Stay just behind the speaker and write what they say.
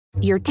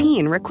Your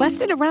teen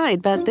requested a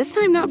ride, but this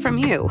time not from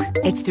you.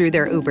 It's through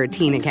their Uber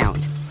teen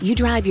account. You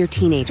drive your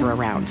teenager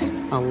around,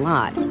 a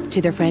lot,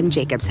 to their friend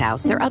Jacob's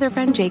house, their other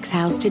friend Jake's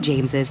house, to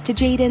James's, to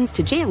Jaden's,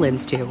 to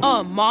Jalen's, to...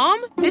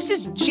 Mom? This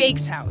is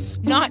Jake's house,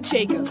 not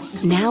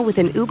Jacob's. Now with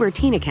an Uber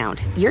teen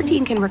account, your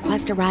teen can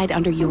request a ride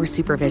under your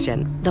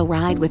supervision. They'll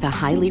ride with a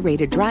highly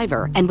rated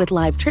driver, and with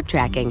live trip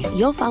tracking,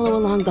 you'll follow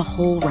along the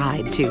whole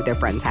ride to their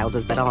friends'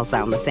 houses that all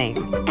sound the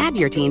same. Add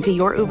your teen to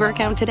your Uber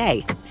account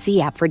today. See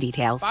app for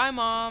details. Bye,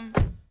 Mom.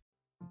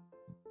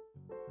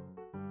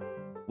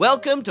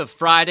 Welcome to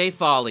Friday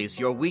Follies,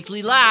 your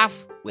weekly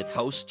laugh with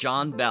host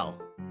John Bell.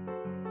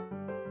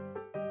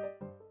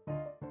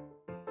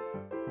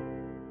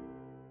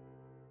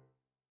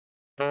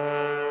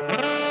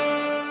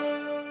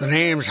 The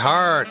name's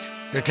Hart,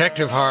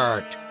 Detective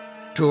Hart.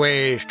 2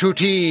 A's, 2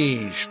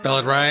 T's. Spell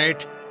it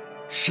right.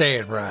 Say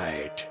it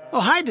right. Oh,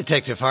 hi,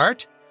 Detective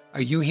Hart.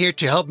 Are you here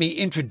to help me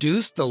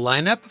introduce the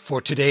lineup for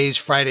today's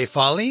Friday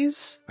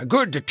Follies? A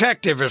good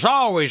detective is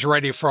always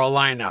ready for a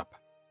lineup.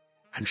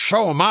 And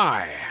so am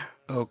I.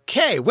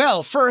 Okay,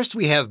 well, first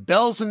we have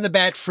Bells in the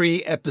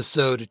Batfry,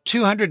 episode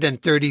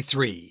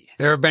 233.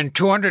 There have been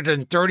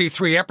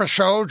 233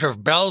 episodes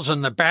of Bells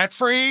in the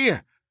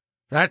Batfry?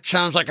 That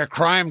sounds like a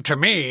crime to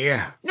me.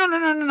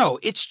 No.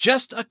 It's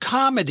just a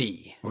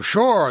comedy. Well,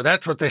 sure,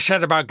 that's what they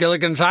said about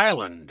Gilligan's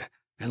Island.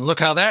 And look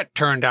how that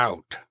turned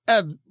out.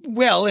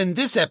 Well, in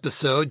this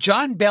episode,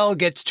 John Bell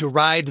gets to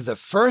ride the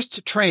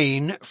first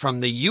train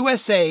from the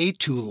USA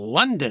to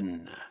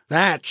London.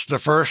 That's the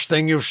first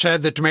thing you've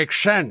said that makes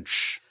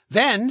sense.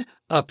 Then,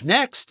 up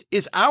next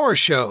is our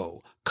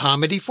show,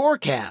 Comedy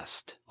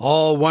Forecast.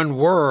 All one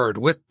word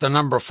with the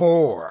number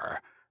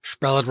 4.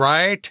 Spell it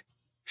right.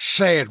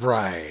 Say it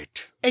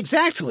right.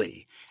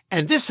 Exactly.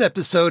 And this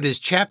episode is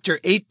Chapter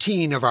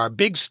 18 of our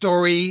big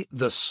story,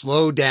 The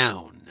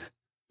Slowdown.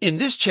 In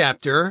this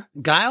chapter,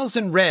 Giles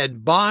and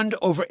Red bond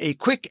over a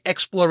quick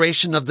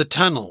exploration of the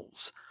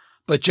tunnels.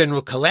 But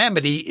General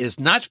Calamity is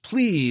not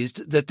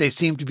pleased that they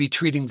seem to be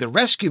treating the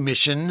rescue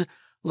mission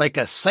like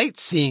a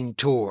sightseeing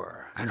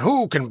tour. And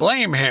who can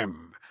blame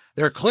him?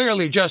 They're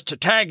clearly just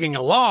tagging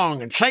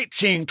along, and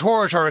sightseeing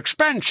tours are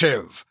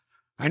expensive.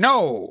 I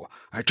know.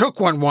 I took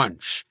one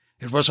once.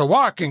 It was a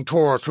walking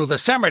tour through the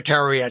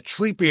cemetery at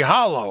Sleepy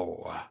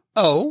Hollow.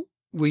 Oh?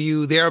 Were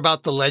you there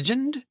about the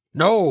legend?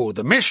 No,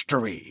 the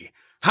mystery.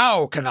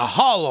 How can a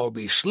hollow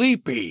be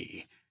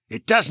sleepy?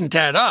 It doesn't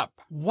add up.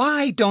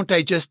 Why don't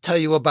I just tell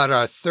you about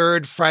our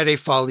third Friday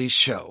Follies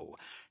show?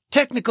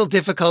 Technical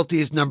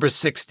difficulties number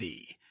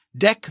 60.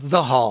 Deck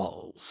the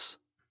halls.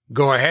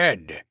 Go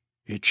ahead.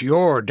 It's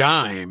your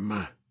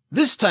dime.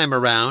 This time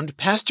around,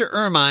 Pastor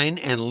Ermine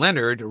and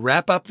Leonard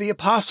wrap up the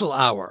Apostle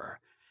Hour.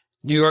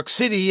 New York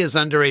City is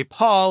under a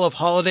pall of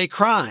holiday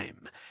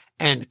crime,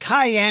 and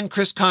Cayenne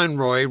Chris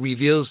Conroy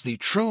reveals the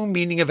true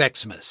meaning of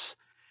Xmas.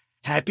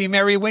 Happy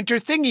Merry Winter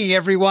Thingy,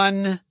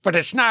 everyone. But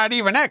it's not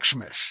even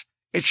Xmas.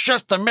 It's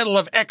just the middle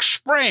of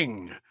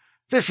X-Spring.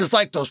 This is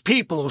like those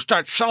people who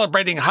start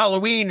celebrating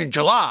Halloween in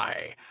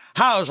July.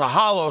 How's a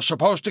hollow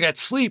supposed to get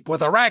sleep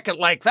with a racket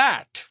like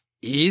that?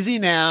 Easy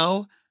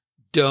now.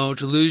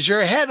 Don't lose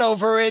your head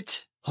over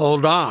it.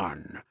 Hold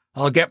on.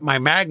 I'll get my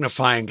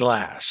magnifying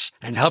glass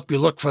and help you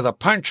look for the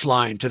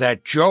punchline to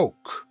that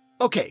joke.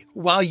 Okay,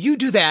 while you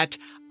do that,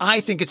 I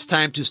think it's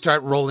time to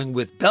start rolling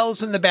with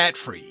Bells in the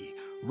Batfry,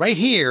 right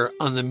here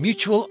on the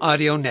Mutual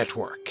Audio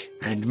Network.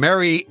 And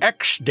Merry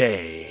X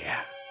Day.